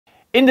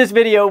In this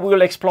video, we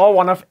will explore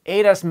one of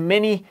AIDA's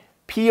many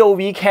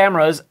POV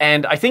cameras,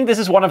 and I think this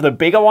is one of the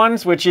bigger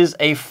ones, which is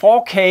a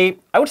 4K,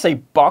 I would say,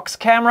 box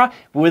camera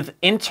with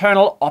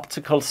internal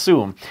optical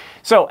zoom.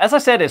 So as I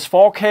said, it's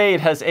 4K, it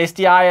has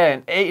SDI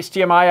and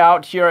HDMI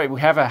out here. We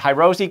have a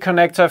HiRosi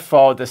connector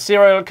for the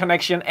serial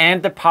connection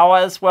and the power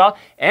as well,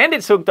 and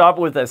it's hooked up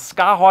with a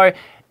SKAARHOJ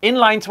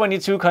Inline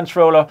 22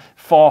 controller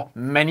for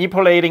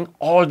manipulating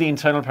all the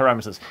internal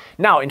parameters.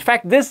 Now, in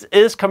fact, this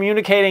is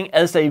communicating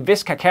as a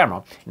VISCA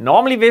camera.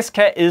 Normally,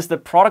 VISCA is the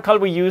protocol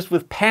we use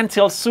with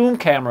pan-tilt zoom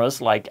cameras,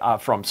 like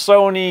from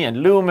Sony and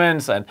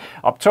Lumens and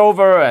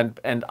Optover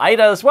and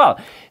AIDA as well.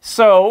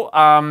 So,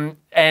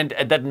 and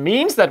that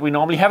means that we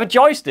normally have a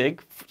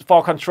joystick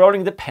for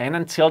controlling the pan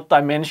and tilt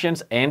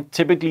dimensions and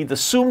typically the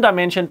zoom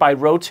dimension by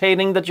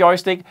rotating the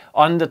joystick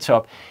on the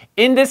top.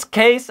 In this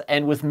case,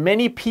 and with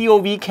many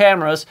POV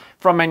cameras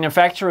from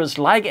manufacturers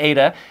like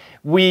AIDA,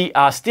 we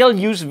still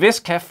use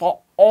VISCA for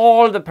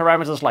all the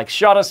parameters like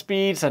shutter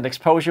speeds and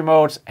exposure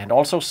modes, and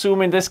also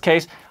zoom in this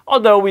case,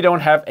 although we don't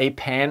have a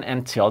pan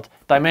and tilt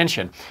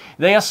dimension.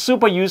 They are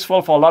super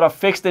useful for a lot of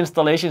fixed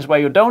installations where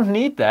you don't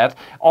need that,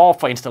 or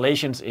for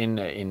installations in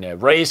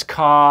race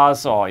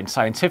cars or in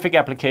scientific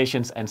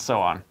applications and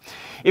so on.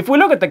 If we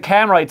look at the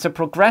camera, it's a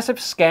progressive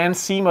scan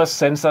CMOS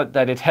sensor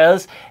that it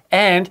has,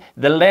 and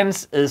the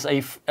lens is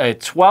a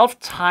 12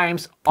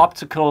 times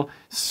optical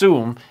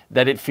zoom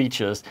that it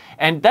features.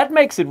 And that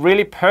makes it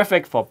really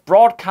perfect for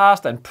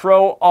broadcast and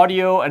pro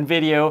audio and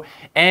video,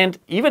 and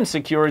even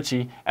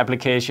security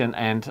application,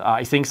 and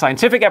I think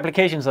scientific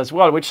applications as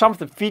well, which some of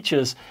the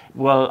features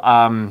will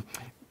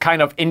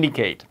kind of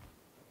indicate.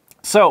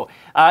 So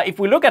if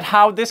we look at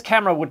how this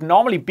camera would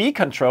normally be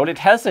controlled, it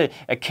has a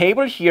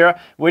cable here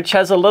which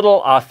has a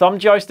little thumb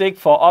joystick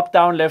for up,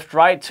 down, left,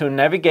 right to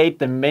navigate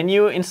the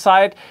menu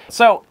inside.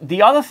 So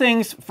the other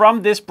things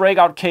from this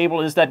breakout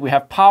cable is that we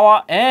have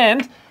power,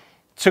 and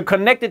to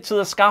connect it to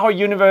the SKAARHOJ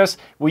universe,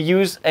 we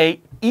use a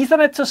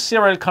Ethernet to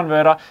serial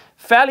converter,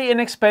 fairly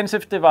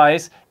inexpensive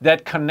device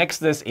that connects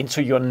this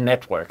into your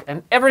network.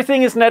 And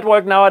everything is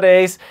networked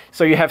nowadays,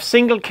 so you have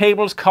single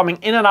cables coming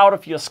in and out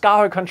of your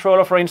SKAARHOJ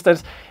controller, for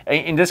instance.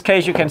 In this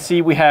case, you can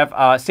see we have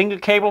a single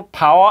cable,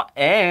 power,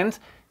 and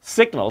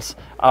signals,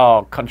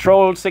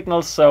 control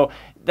signals. So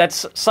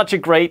that's such a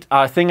great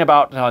thing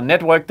about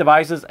network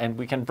devices, and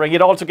we can bring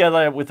it all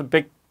together with a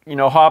big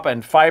hub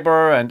and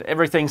fiber and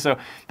everything. So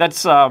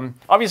that's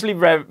obviously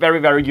very,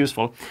 very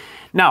useful.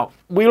 Now,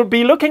 we'll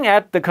be looking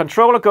at the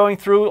controller, going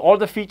through all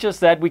the features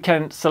that we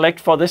can select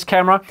for this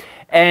camera.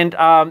 And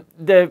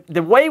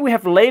the way we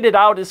have laid it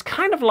out is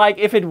kind of like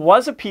if it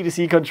was a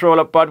PTZ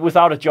controller, but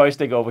without a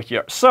joystick over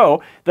here.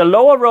 So the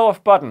lower row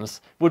of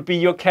buttons would be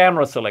your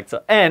camera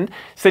selector. And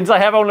since I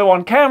have only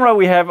one camera,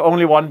 we have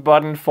only one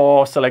button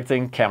for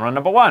selecting camera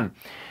number 1.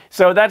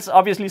 So that's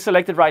obviously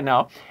selected right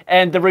now.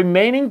 And the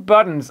remaining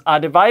buttons are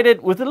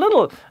divided with a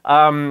little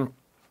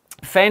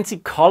fancy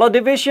color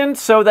division,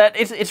 so that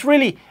it's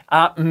really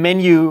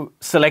menu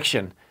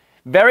selection.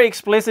 Very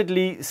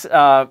explicitly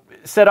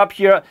set up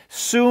here.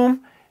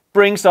 Zoom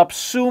brings up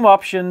zoom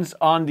options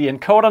on the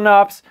encoder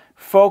knobs.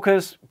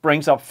 Focus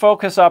brings up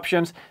focus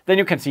options. Then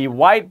you can see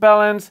white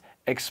balance,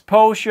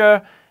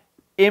 exposure,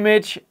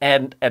 image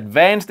and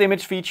advanced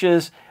image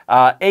features,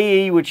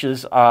 AE, which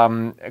is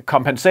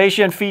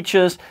compensation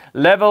features,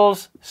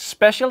 levels,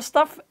 special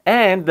stuff,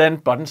 and then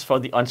buttons for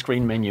the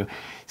on-screen menu.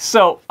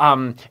 So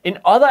in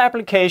other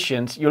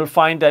applications, you'll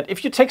find that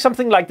if you take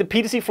something like the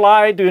PTZ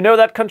Fly, do you know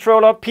that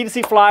controller?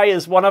 PTZ Fly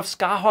is one of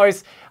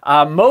SKAARHOJ's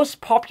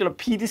most popular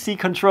PTZ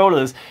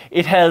controllers.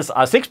 It has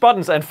 6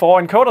 buttons and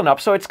 4 encoder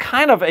knobs, so it's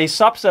kind of a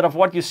subset of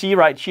what you see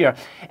right here.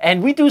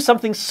 And we do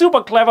something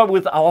super clever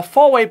with our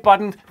 4-way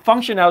button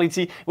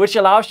functionality, which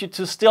allows you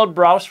to still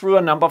browse through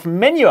a number of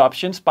menu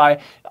options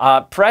by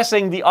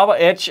pressing the upper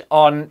edge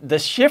on the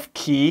shift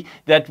key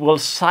that will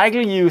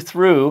cycle you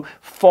through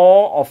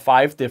 4 or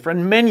 5 different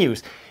menus.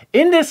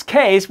 In this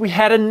case, we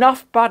had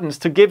enough buttons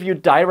to give you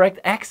direct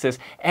access,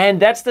 and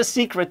that's the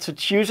secret to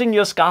choosing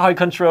your SKAARHOJ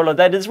controller.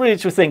 That is really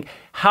to think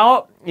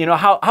how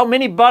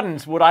many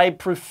buttons would I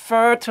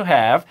prefer to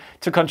have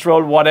to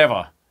control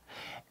whatever,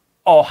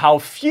 or how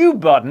few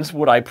buttons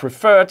would I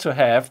prefer to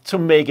have to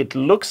make it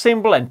look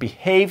simple and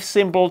behave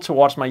simple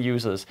towards my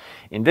users.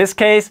 In this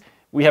case,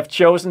 we have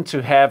chosen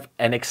to have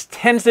an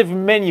extensive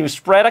menu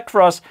spread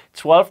across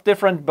 12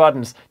 different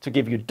buttons to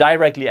give you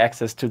directly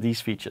access to these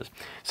features.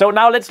 So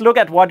now let's look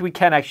at what we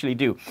can actually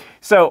do.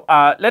 So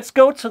let's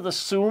go to the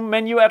zoom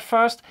menu at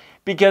first,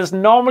 because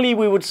normally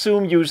we would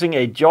zoom using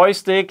a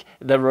joystick,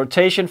 the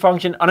rotation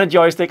function on a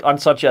joystick on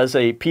such as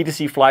a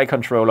PTZ Fly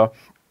controller.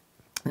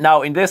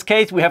 Now in this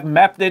case, we have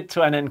mapped it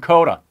to an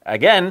encoder.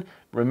 Again,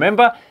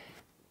 remember,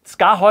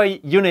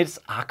 SKAARHOJ units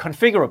are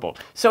configurable.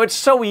 So it's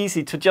so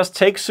easy to just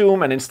take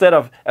zoom, and instead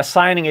of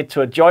assigning it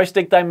to a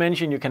joystick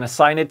dimension, you can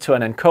assign it to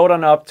an encoder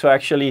knob to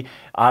actually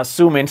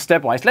zoom in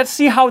stepwise. Let's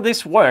see how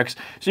this works.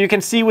 So you can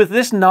see with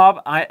this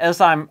knob, as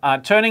I'm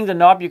turning the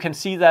knob, you can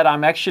see that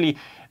I'm actually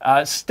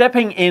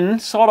stepping in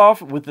sort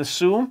of with the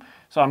zoom.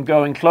 So I'm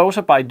going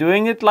closer by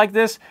doing it like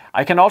this.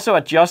 I can also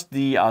adjust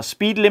the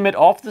speed limit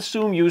of the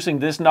zoom using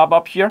this knob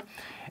up here.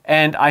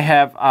 And I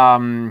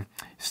have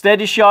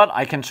steady shot,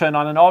 I can turn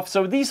on and off.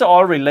 So these are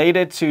all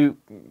related to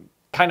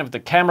kind of the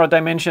camera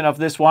dimension of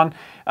this one.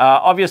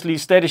 Obviously,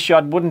 steady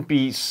shot wouldn't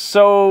be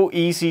so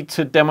easy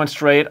to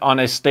demonstrate on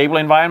a stable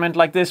environment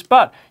like this,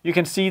 but you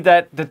can see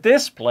that the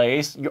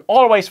displays you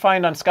always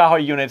find on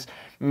SKAARHOJ units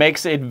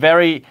makes it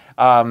very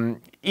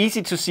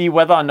easy to see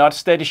whether or not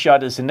steady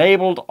shot is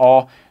enabled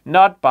or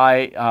not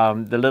by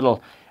the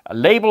little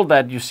label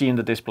that you see in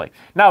the display.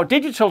 Now,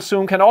 digital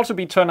zoom can also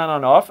be turned on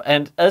and off,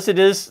 and as it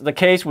is the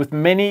case with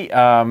many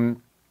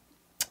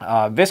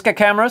Visca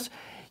cameras,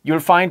 you'll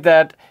find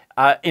that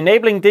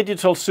enabling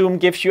digital zoom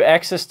gives you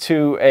access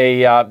to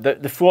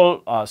the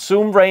full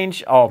zoom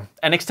range, or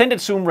an extended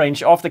zoom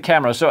range of the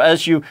camera. So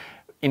as you,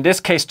 in this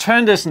case,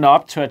 turn this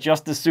knob to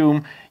adjust the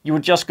zoom, you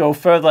would just go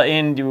further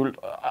in. You will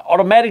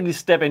automatically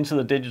step into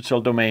the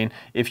digital domain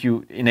if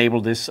you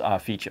enable this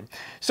feature.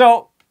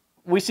 So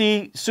we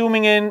see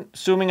zooming in,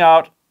 zooming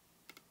out,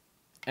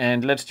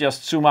 and let's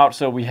just zoom out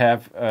so we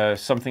have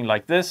something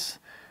like this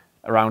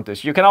around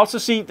this. You can also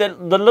see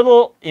that the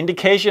little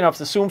indication of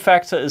the zoom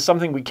factor is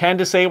something we can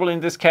disable in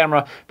this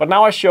camera, but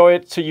now I show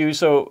it to you,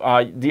 so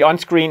the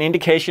on-screen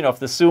indication of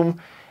the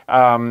zoom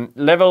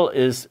level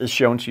is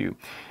shown to you.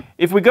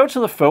 If we go to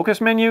the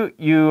focus menu,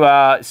 you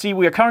see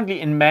we are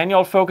currently in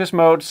manual focus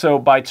mode, so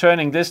by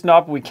turning this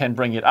knob we can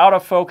bring it out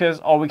of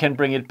focus or we can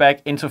bring it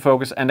back into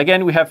focus. And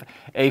again, we have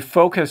a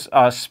focus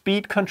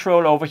speed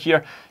control over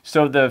here,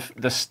 so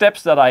the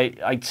steps that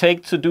I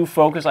take to do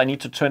focus, I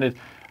need to turn it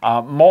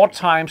more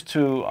times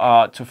to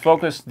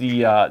focus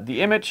the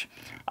image.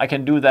 I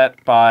can do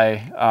that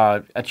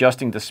by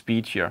adjusting the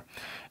speed here.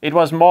 It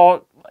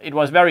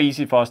was very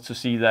easy for us to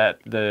see that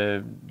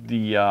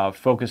the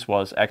focus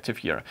was active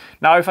here.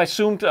 Now, if I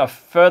zoomed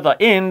further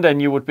in, then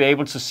you would be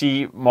able to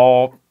see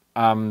more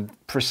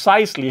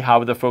precisely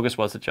how the focus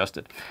was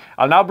adjusted.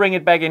 I'll now bring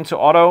it back into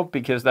auto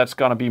because that's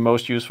going to be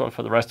most useful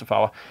for the rest of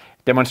our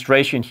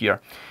demonstration here.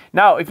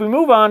 Now, if we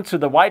move on to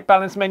the white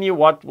balance menu,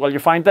 what will you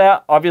find there?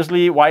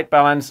 Obviously, white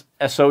balance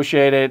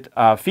associated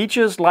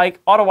features like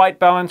auto white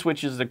balance,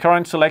 which is the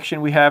current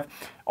selection we have,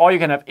 or you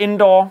can have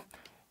indoor,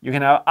 you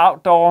can have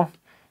outdoor.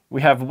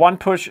 We have one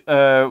push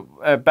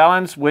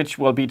balance, which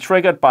will be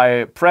triggered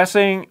by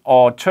pressing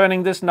or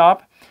turning this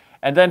knob.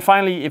 And then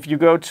finally, if you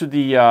go to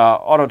the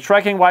auto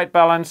tracking white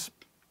balance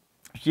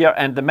here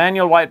and the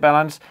manual white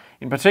balance,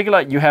 in particular,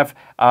 you have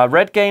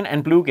red gain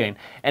and blue gain.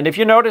 And if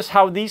you notice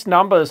how these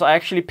numbers are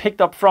actually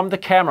picked up from the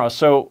camera,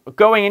 so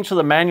going into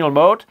the manual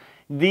mode,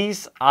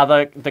 these are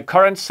the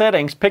current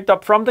settings picked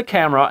up from the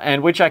camera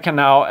and which I can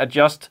now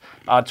adjust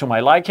to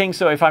my liking.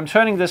 So if I'm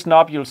turning this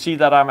knob, you'll see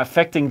that I'm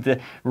affecting the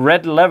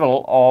red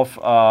level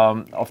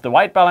of the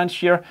white balance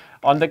here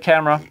on the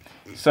camera.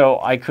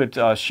 So I could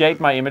shade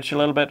my image a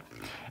little bit.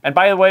 And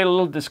by the way, a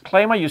little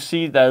disclaimer, you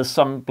see there's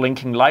some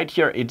blinking light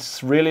here.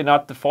 It's really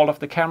not the fault of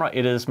the camera.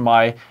 It is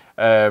my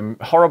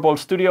horrible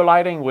studio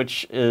lighting,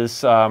 which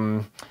is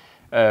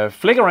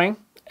flickering.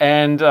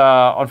 And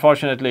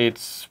unfortunately,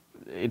 it's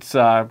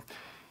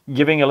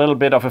giving a little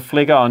bit of a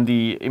flicker on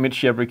the image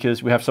here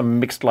because we have some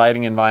mixed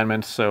lighting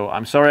environments. So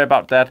I'm sorry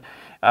about that.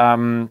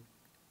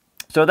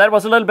 So that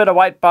was a little bit of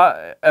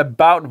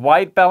about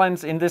white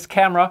balance in this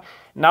camera.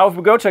 Now, if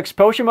we go to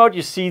exposure mode,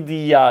 you see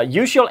the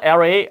usual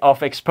array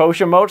of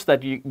exposure modes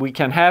that we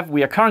can have.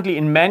 We are currently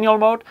in manual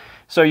mode.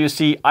 So you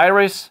see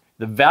iris,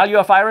 the value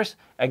of iris.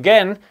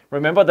 Again,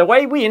 remember the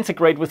way we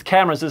integrate with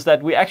cameras is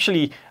that we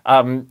actually,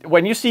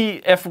 when you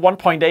see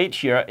f1.8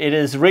 here, it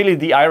is really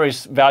the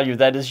iris value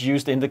that is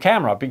used in the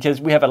camera because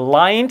we have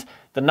aligned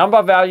the number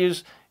of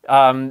values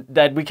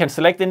that we can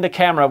select in the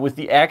camera with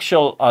the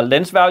actual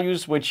lens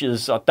values, which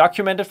is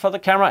documented for the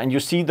camera, and you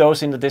see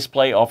those in the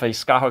display of a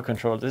SKAARHOJ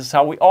controller. This is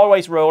how we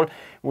always roll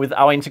with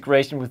our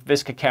integration with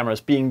Visca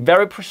cameras, being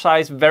very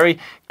precise, very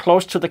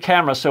close to the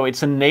camera, so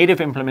it's a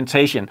native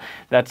implementation.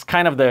 That's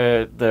kind of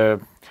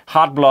the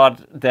hot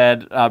blood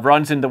that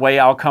runs in the way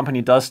our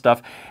company does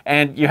stuff.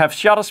 And you have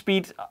shutter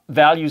speed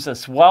values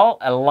as well,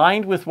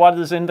 aligned with what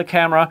is in the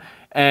camera,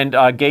 and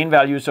gain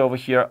values over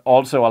here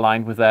also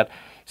aligned with that.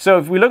 So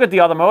if we look at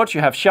the other modes,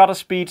 you have shutter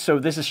speed. So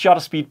this is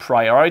shutter speed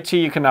priority.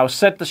 You can now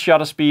set the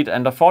shutter speed,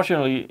 and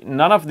unfortunately,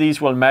 none of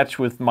these will match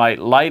with my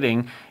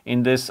lighting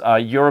in this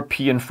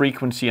European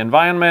frequency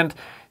environment.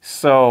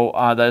 So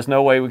there's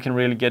no way we can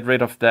really get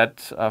rid of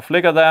that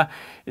flicker there.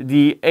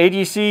 The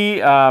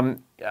ADC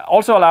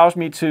also allows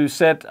me to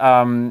set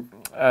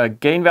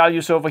gain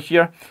values over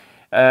here.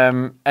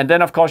 And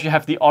then, of course, you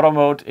have the auto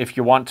mode if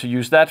you want to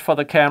use that for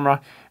the camera.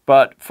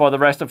 But for the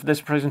rest of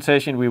this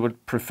presentation, we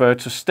would prefer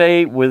to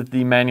stay with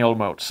the manual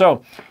mode.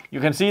 So you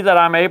can see that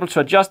I'm able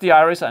to adjust the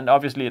iris, and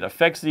obviously it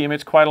affects the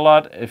image quite a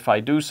lot. If I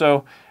do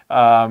so,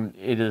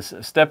 it is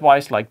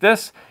stepwise like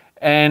this.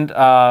 And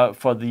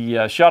for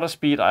the shutter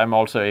speed, I'm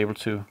also able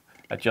to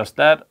adjust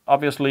that,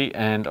 obviously.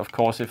 And of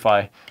course, if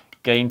I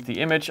gained the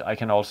image, I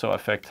can also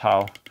affect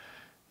how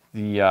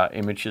the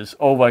image is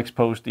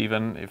overexposed,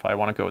 even if I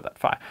want to go that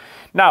far.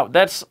 Now,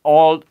 that's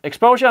all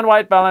exposure and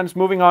white balance.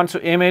 Moving on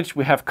to image,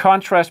 we have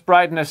contrast,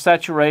 brightness,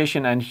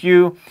 saturation, and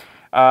hue.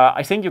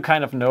 I think you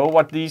kind of know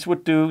what these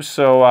would do,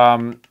 so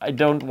I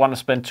don't want to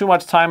spend too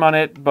much time on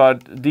it,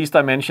 but these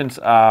dimensions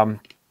are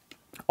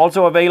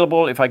also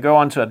available. If I go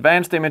on to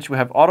advanced image, we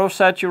have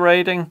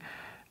auto-saturate,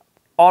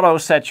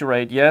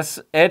 yes,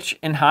 edge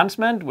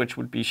enhancement, which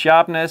would be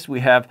sharpness.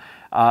 We have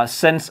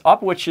sense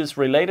up, which is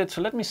related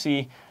to, let me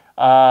see,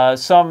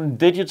 some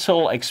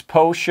digital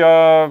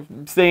exposure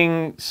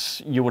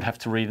things. You would have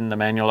to read in the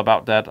manual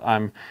about that.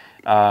 I'm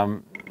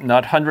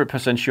not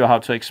 100% sure how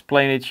to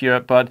explain it here,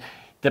 but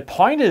the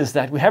point is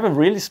that we have a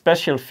really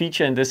special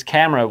feature in this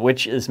camera,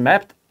 which is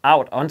mapped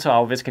out onto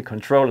our Visca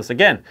controllers.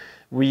 Again,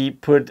 we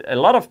put a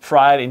lot of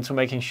pride into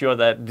making sure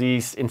that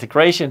these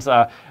integrations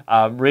are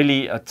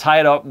really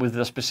tied up with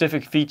the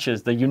specific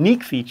features, the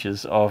unique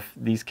features of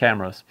these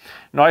cameras.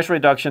 Noise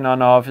reduction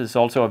on/off is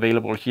also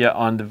available here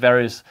on the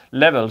various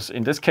levels.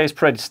 In this case,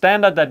 pretty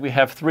standard that we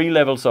have 3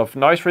 levels of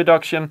noise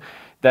reduction.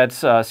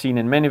 That's seen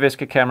in many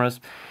Visca cameras.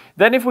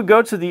 Then if we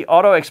go to the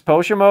auto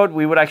exposure mode,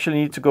 we would actually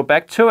need to go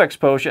back to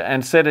exposure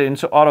and set it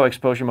into auto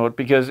exposure mode,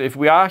 because if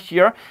we are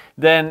here,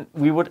 then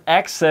we would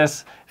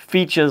access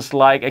features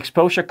like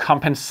exposure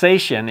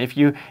compensation. If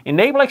you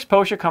enable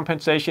exposure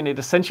compensation, it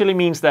essentially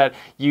means that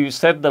you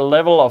set the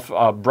level of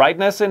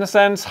brightness, in a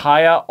sense,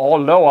 higher or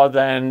lower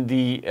than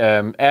the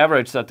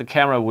average that the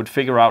camera would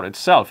figure out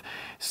itself.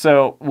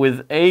 So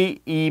with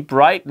AE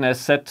brightness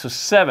set to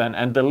 7,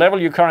 and the level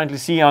you currently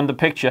see on the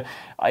picture,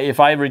 if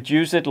I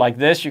reduce it like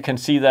this, you can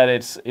see that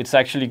it's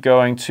actually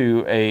going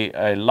to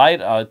a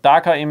light,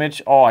 darker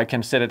image, or I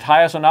can set it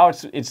higher. So now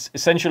it's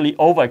essentially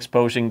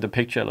overexposing the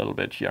picture a little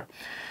bit here.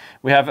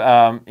 We have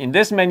in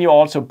this menu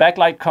also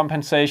backlight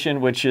compensation,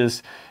 which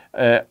is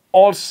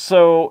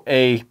also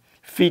a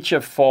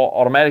feature for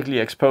automatically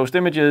exposed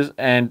images,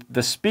 and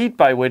the speed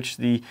by which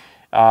the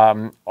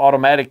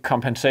automatic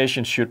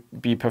compensation should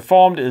be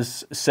performed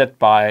is set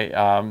by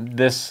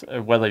this,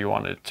 whether you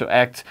want it to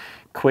act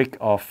quick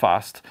or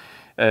fast.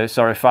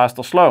 Fast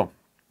or slow.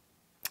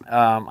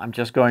 I'm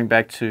just going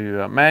back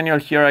to manual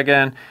here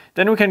again.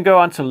 Then we can go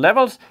on to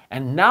levels,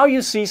 and now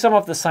you see some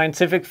of the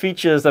scientific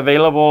features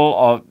available,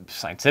 or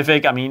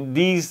scientific, I mean,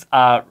 these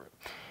are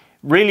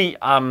really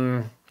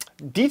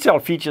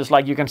detailed features,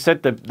 like you can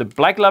set the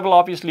black level,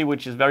 obviously,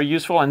 which is very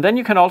useful, and then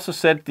you can also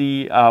set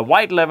the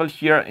white level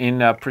here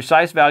in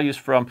precise values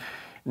from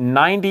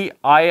 90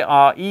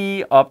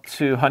 IRE up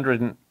to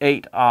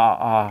 108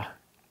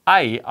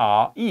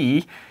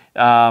 IRE.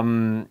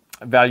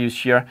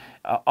 Values here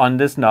on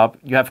this knob.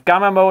 You have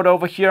gamma mode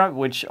over here,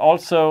 which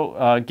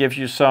also gives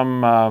you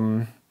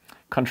some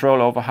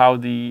control over how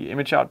the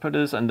image output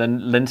is, and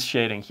then lens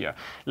shading here.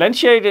 Lens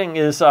shading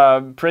is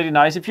pretty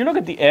nice. If you look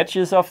at the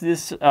edges of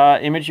this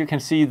image, you can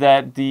see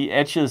that the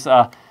edges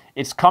are,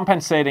 it's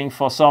compensating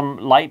for some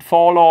light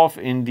fall off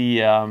in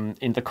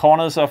the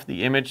corners of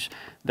the image.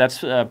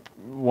 That's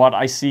what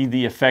I see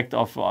the effect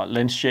of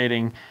lens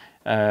shading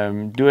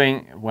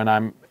doing when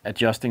I'm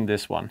adjusting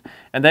this one.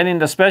 And then in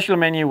the special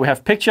menu we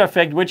have picture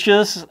effect, which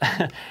is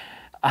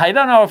I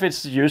don't know if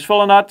it's useful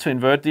or not to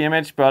invert the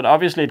image, but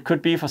obviously it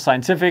could be for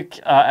scientific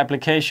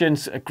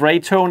applications. A gray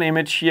tone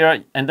image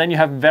here, and then you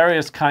have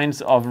various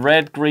kinds of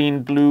red,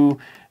 green, blue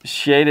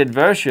shaded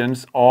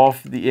versions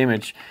of the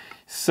image.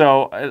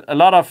 So a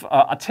lot of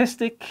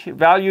artistic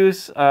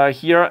values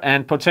here,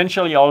 and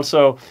potentially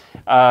also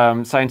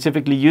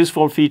scientifically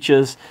useful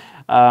features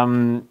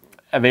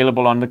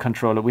available on the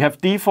controller. We have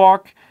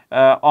defog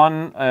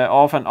on,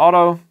 off, and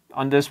auto.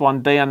 On this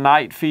one, day and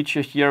night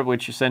feature here,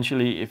 which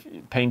essentially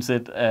paints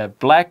it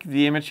black,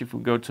 the image, if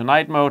we go to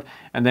night mode.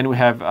 And then we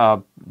have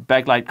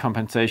backlight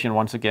compensation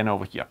once again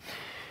over here.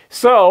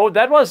 So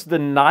that was the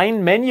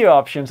 9 menu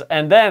options.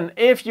 And then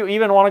if you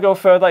even want to go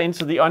further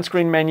into the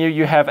on-screen menu,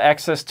 you have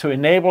access to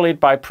enable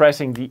it by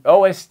pressing the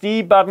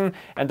OSD button.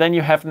 And then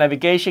you have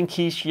navigation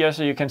keys here,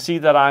 so you can see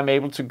that I'm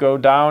able to go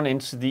down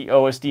into the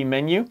OSD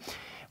menu.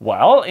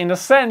 Well, in a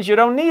sense, you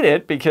don't need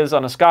it, because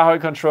on a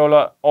SKAARHOJ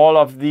controller, all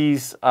of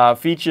these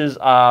features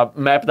are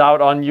mapped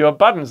out on your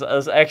buttons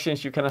as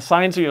actions you can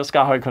assign to your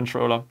SKAARHOJ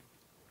controller.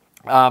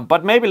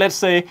 But maybe let's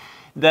say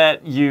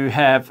that you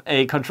have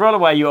a controller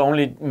where you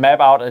only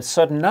map out a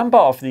certain number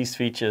of these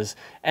features,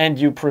 and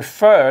you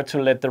prefer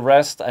to let the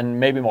rest and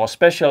maybe more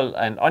special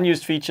and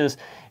unused features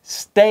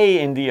stay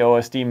in the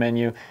OSD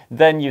menu.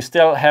 Then you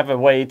still have a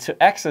way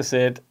to access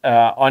it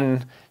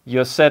on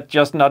your set,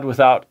 just not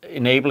without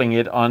enabling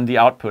it on the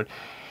output.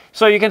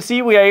 So you can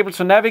see we are able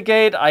to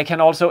navigate. I can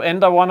also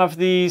enter one of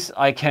these.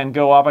 I can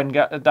go up and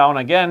down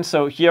again.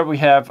 So here we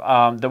have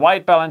the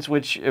white balance,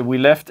 which we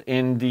left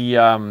in the,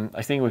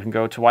 I think we can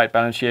go to white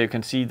balance here. You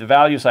can see the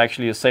values are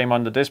actually the same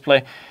on the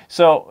display.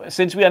 So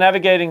since we are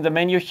navigating the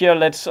menu here,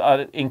 let's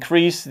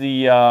increase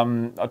the,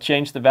 or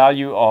change the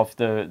value of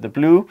the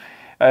blue.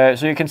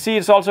 So you can see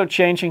it's also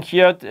changing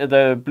here.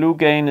 The blue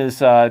gain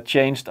is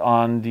changed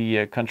on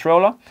the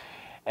controller.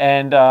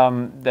 And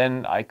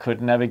then I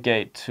could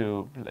navigate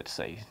to, let's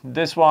say,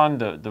 this one,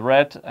 the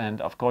red.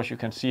 And of course, you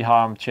can see how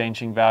I'm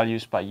changing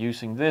values by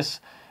using this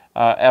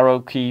arrow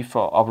key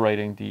for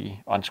operating the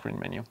on-screen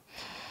menu.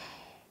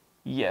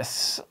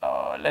 Yes,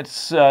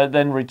 let's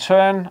then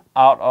return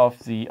out of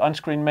the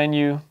on-screen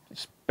menu.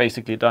 It's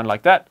basically done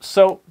like that.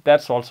 So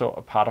that's also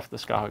a part of the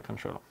SKAARHOJ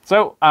controller.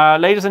 So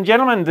ladies and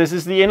gentlemen, this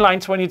is the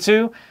Inline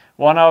 22,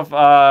 one of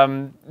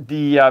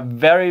the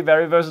very,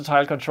 very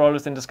versatile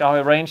controllers in the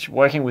SKAARHOJ range,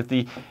 working with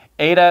the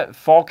AIDA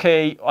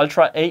 4K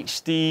Ultra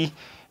HD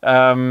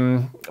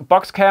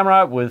box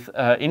camera with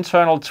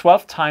internal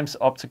 12 times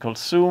optical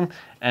zoom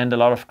and a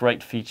lot of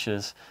great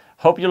features.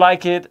 Hope you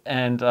like it,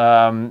 and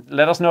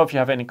let us know if you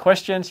have any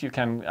questions. You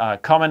can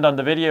comment on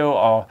the video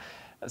or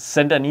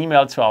send an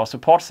email to our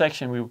support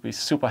section. We would be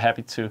super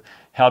happy to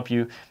help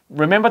you.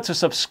 Remember to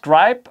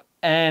subscribe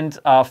and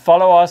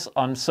follow us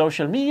on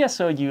social media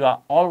so you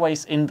are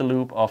always in the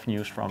loop of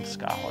news from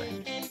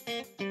SKAARHOJ.